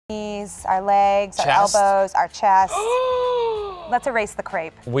knees, our legs, our elbows, our chest. Let's erase the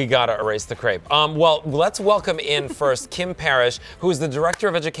crepe. We gotta erase the crepe. Well, let's welcome in first Kim Parrish, who is the Director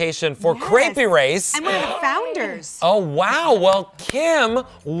of Education for Crepe Erase. I'm one of the founders. Oh, wow. Well, Kim,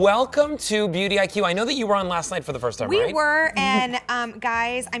 welcome to Beauty IQ. I know that you were on last night for the first time, right? We were, and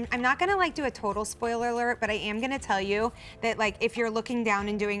guys, I'm not gonna like do a total spoiler alert, but I am gonna tell you that like if you're looking down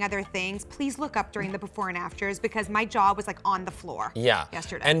and doing other things, please look up during the before and afters because my jaw was like on the floor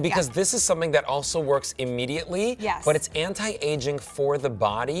yesterday. And because this is something that also works immediately, but it's anti-aging for the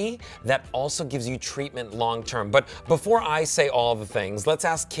body that also gives you treatment long term. But before I say all the things, let's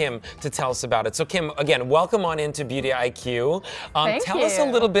ask Kim to tell us about it. So Kim, again, welcome on into Beauty IQ. Tell us a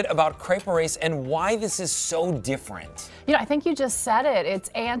little bit about Crepe Erase and why this is so different. You know, I think you just said it. It's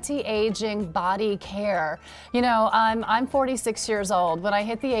anti-aging body care. You know, I'm 46 years old. When I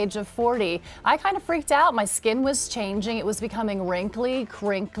hit the age of 40, I kind of freaked out. My skin was changing. It was becoming wrinkly,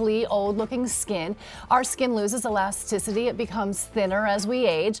 crinkly, old-looking skin. Our skin loses elasticity. It becomes thinner as we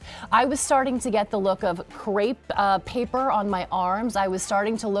age. I was starting to get the look of crepe paper on my arms. I was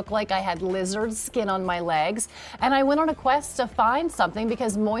starting to look like I had lizard skin on my legs. And I went on a quest to find something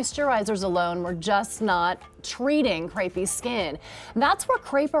because moisturizers alone were just not treating crepey skin. That's where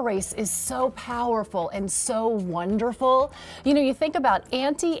Crepe Erase is so powerful and so wonderful. You know, you think about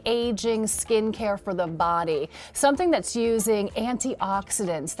anti-aging skincare for the body, something that's using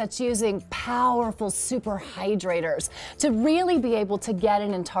antioxidants, that's using powerful super hydrators to really be able to get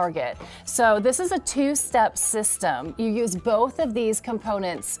in and target. So this is a two-step system. You use both of these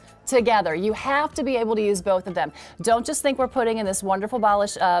components together. You have to be able to use both of them. Don't just think we're putting in this wonderful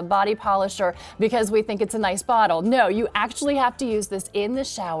body polisher because we think it's a nice bottle. No, you actually have to use this in the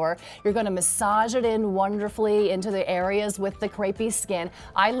shower. You're going to massage it in wonderfully into the areas with the crepey skin.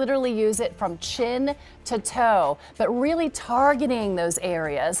 I literally use it from chin to toe, but really targeting those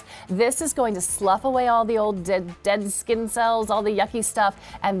areas. This is going to slough away all the old dead skin cells, all the yucky stuff,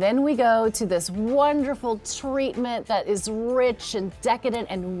 and then we go to this wonderful treatment that is rich and decadent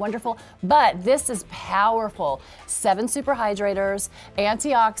and wonderful. But this is powerful. 7 super hydrators,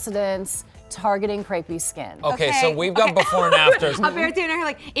 antioxidants, targeting crepey skin. Okay, so we've got before and afters. I'll be right there and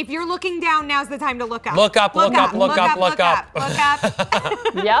like, if you're looking down, now's the time to look up. Look up, look up, look up, look up. Look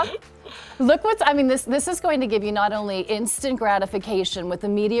up. Yep. Look what's, I mean, this is going to give you not only instant gratification with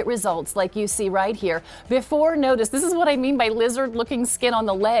immediate results like you see right here. Before, notice, this is what I mean by lizard-looking skin on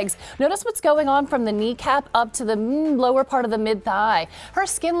the legs. Notice what's going on from the kneecap up to the lower part of the mid-thigh. Her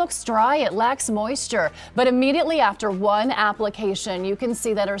skin looks dry, it lacks moisture, but immediately after one application, you can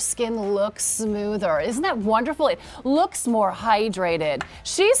see that her skin looks smoother. Isn't that wonderful? It looks more hydrated.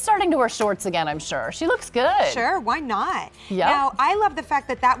 She's starting to wear shorts again, I'm sure. She looks good. Sure, why not? Yep. Now, I love the fact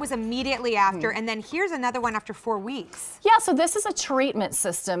that that was immediately after, and then here's another one after 4 weeks. Yeah, so this is a treatment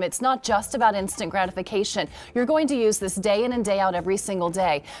system. It's not just about instant gratification. You're going to use this day in and day out every single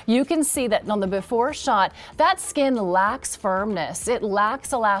day. You can see that on the before shot, that skin lacks firmness. It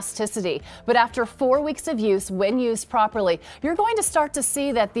lacks elasticity. But after 4 weeks of use, when used properly, you're going to start to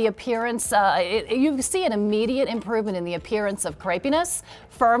see that the appearance, you see an immediate improvement in the appearance of crepiness,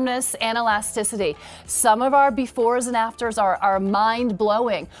 firmness, and elasticity. Some of our befores and afters are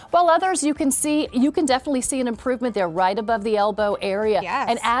mind-blowing, while others you can definitely see an improvement there right above the elbow area. Yes.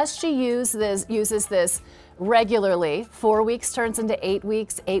 And as she uses this regularly, 4 weeks turns into 8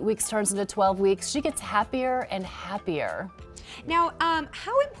 weeks, 8 weeks turns into 12 weeks, she gets happier and happier. Now,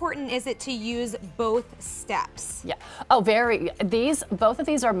 how important is it to use both steps? Yeah. Oh, both of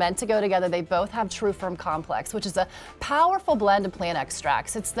these are meant to go together. They both have True Firm Complex, which is a powerful blend of plant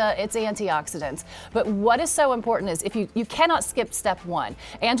extracts. It's antioxidants. But what is so important is if you cannot skip step 1.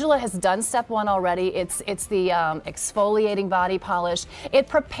 Angela has done step 1 already. It's the exfoliating body polish. It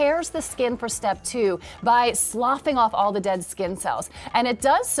prepares the skin for step 2 by sloughing off all the dead skin cells. And it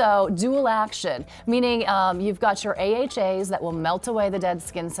does so dual action, meaning you've got your AHAs that will melt away the dead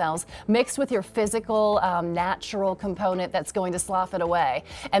skin cells, mixed with your physical, natural component that's going to slough it away.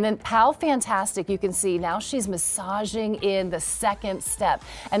 And then how fantastic you can see now she's massaging in the second step.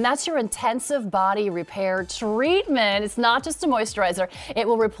 And that's your intensive body repair treatment. It's not just a moisturizer. It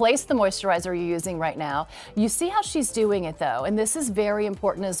will replace the moisturizer you're using right now. You see how she's doing it though, and this is very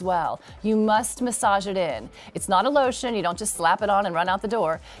important as well. You must massage it in. It's not a lotion. You don't just slap it on and run out the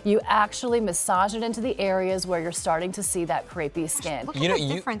door. You actually massage it into the areas where you're starting to see that crepey skin. Look at the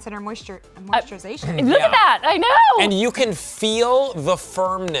difference in our moisturization. Look at that, I know! And you can feel the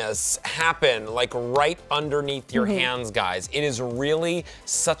firmness happen like right underneath your hands, guys. It is really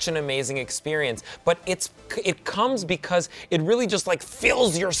such an amazing experience, but it comes because it really just like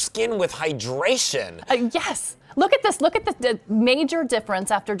fills your skin with hydration. Yes. Look at this. Look at the major difference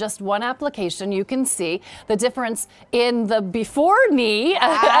after just one application. You can see the difference in the before knee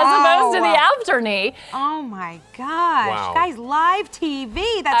as opposed to the after knee. Oh my gosh. Wow. Guys, live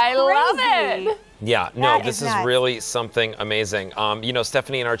TV. That's I crazy. love it. Yeah, no, this is nuts. really something amazing. You know,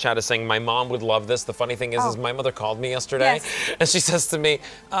 Stephanie in our chat is saying my mom would love this. The funny thing is my mother called me yesterday, and she says to me,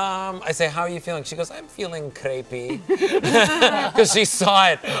 I say, how are you feeling? She goes, I'm feeling crepey. Because she saw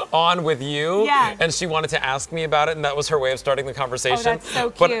it on with you, and she wanted to ask me about it, and that was her way of starting the conversation. Oh, that's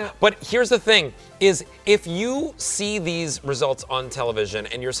so cute. But here's the thing, is if you see these results on television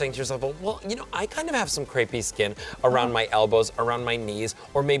and you're saying to yourself, well, you know, I kind of have some crepey skin around my elbows, around my knees,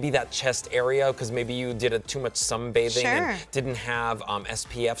 or maybe that chest area, because maybe you did too much sunbathing and didn't have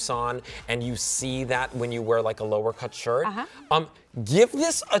SPFs on, and you see that when you wear like a lower cut shirt. Give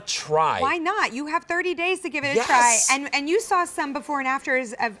this a try. Why not? You have 30 days to give it a try. And you saw some before and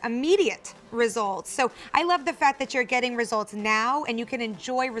afters of immediate results. So I love the fact that you're getting results now and you can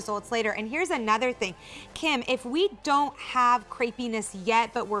enjoy results later. And here's another thing. Kim, if we don't have crepiness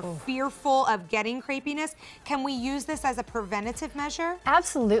yet, but we're fearful of getting crepiness, can we use this as a preventative measure?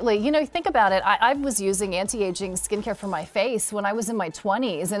 Absolutely. You know, think about it. I was using anti-aging skincare for my face when I was in my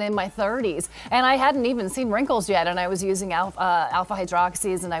 20s and in my 30s. And I hadn't even seen wrinkles yet. And I was using alpha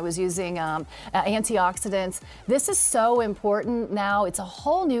hydroxys and I was using antioxidants. This is so important now. It's a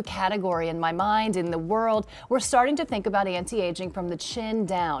whole new category in my mind, in the world. We're starting to think about anti-aging from the chin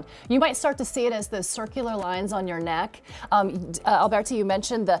down. You might start to see it as those circular lines on your neck. Alberto, you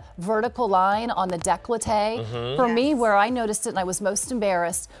mentioned the vertical line on the décolleté. For me, where I noticed it and I was most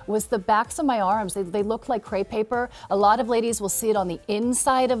embarrassed was the backs of my arms. They look like crepe paper. A lot of ladies will see it on the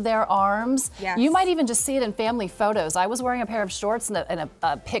inside of their arms. You might even just see it in family photos. I was wearing a pair of shorts and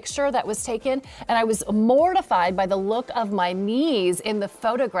a picture that was taken, and I was mortified by the look of my knees in the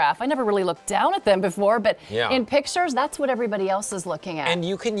photograph. I never really looked down at them before, but in pictures, that's what everybody else is looking at. And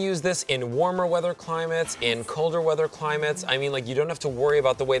you can use this in warmer weather climates, in colder weather climates. I mean, like, you don't have to worry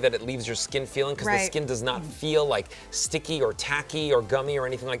about the way that it leaves your skin feeling, because the skin does not feel like sticky or tacky or gummy or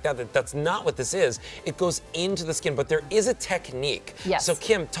anything like that. That's not what this is. It goes into the skin, but there is a technique. So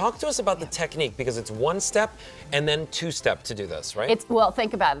Kim, talk to us about the technique, because it's one step and then two step to do this, right? Well,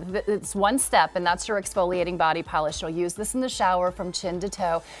 think about it. It's one step, and that's your exfoliating body polish. You'll use this in the shower from chin to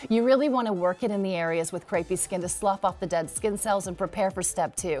toe. You really want to work it in the areas with crepey skin to slough off the dead skin cells and prepare for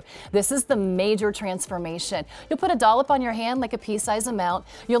step two. This is the major transformation. You'll put a dollop on your hand, like a pea-size amount.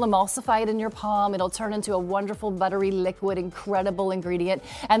 You'll emulsify it in your palm. It'll turn into a wonderful, buttery, liquid, incredible ingredient.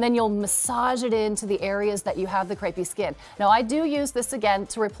 And then you'll massage it into the areas that you have the crepey skin. Now, I do use this again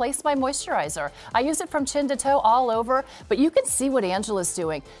to replace my moisturizer. I use it from chin to toe all over, but you can see what Angela's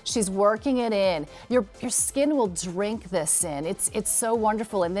doing. She's working it in. Your skin will drink this in. It's so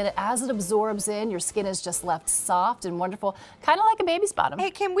wonderful. And then as it absorbs in, your skin is just left soft and wonderful, kind of like a baby's bottom.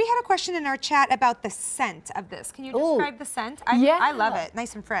 Hey, Kim, we had a question in our chat about the scent of this. Can you describe the scent? I love it.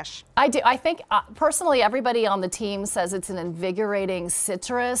 Nice and fresh. I do. I think, personally, everybody on the team says it's an invigorating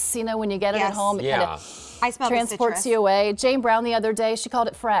citrus. You know, when you get it at home, it kind of I smell transports you away. Jane Brown the other day, she called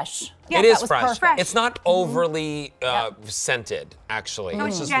it fresh. It is fresh. It's not overly scented, actually. No,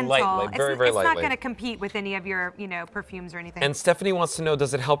 it's just gentle. lightly, very, very lightly. It's not going to compete with any of your, perfumes or anything. And Stephanie wants to know,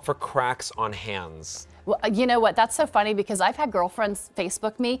 does it help for cracks on hands? Well, you know what? That's so funny, because I've had girlfriends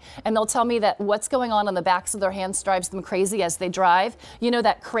Facebook me, and they'll tell me that what's going on the backs of their hands drives them crazy as they drive. You know,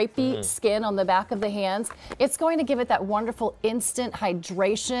 that crepey skin on the back of the hands? It's going to give it that wonderful instant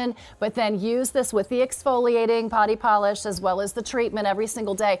hydration, but then use this with the exfoliating body polish as well as the treatment every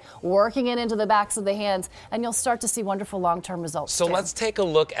single day, working it into the backs of the hands, and you'll start to see wonderful long-term results. So let's take a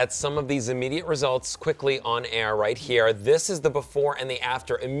look at some of these immediate results quickly on air right here. This is the before and the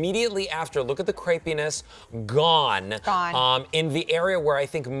after. Immediately after, look at the crepiness. Gone. In the area where I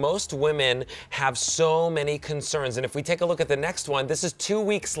think most women have so many concerns. And if we take a look at the next one, this is 2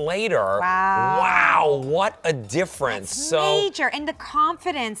 weeks later. Wow, what a difference. That's major. And the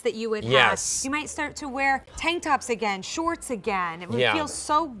confidence that you would have. You might start to wear tank tops again, shorts again. It would feel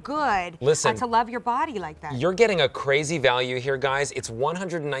so good to love your body like that. You're getting a crazy value here, guys. It's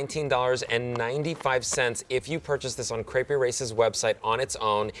 $119.95 if you purchase this on Crepe Erase's website on its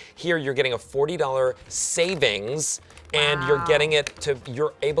own. Here, you're getting a $40 savings and you're getting it to,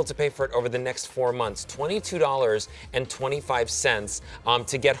 you're able to pay for it over the next 4 months. $22.25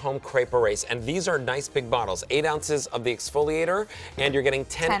 to get home Crepe Erase. And these are nice big bottles, 8 ounces of the exfoliator, and you're getting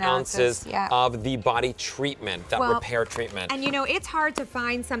 10 ounces of the body treatment, that repair treatment. And you know, it's hard to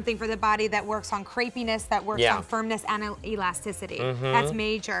find something for the body that works on crepiness, that works on firmness and elasticity. That's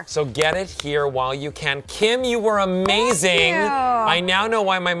major. So get it here while you can. Kim, you were amazing. Thank you. I now know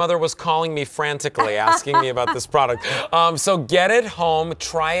why my mother was calling me frantically, asking me about this product. So get it home,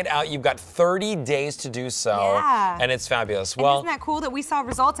 try it out. You've got 30 days to do so, and it's fabulous. And isn't that cool that we saw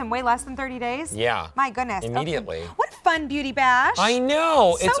results in way less than 30 days? Yeah. My goodness. Immediately. Okay. What a fun beauty bash. I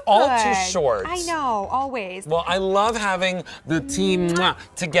know. So it's all good. too short. I know, always. Well, I love having the team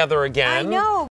together again. I know.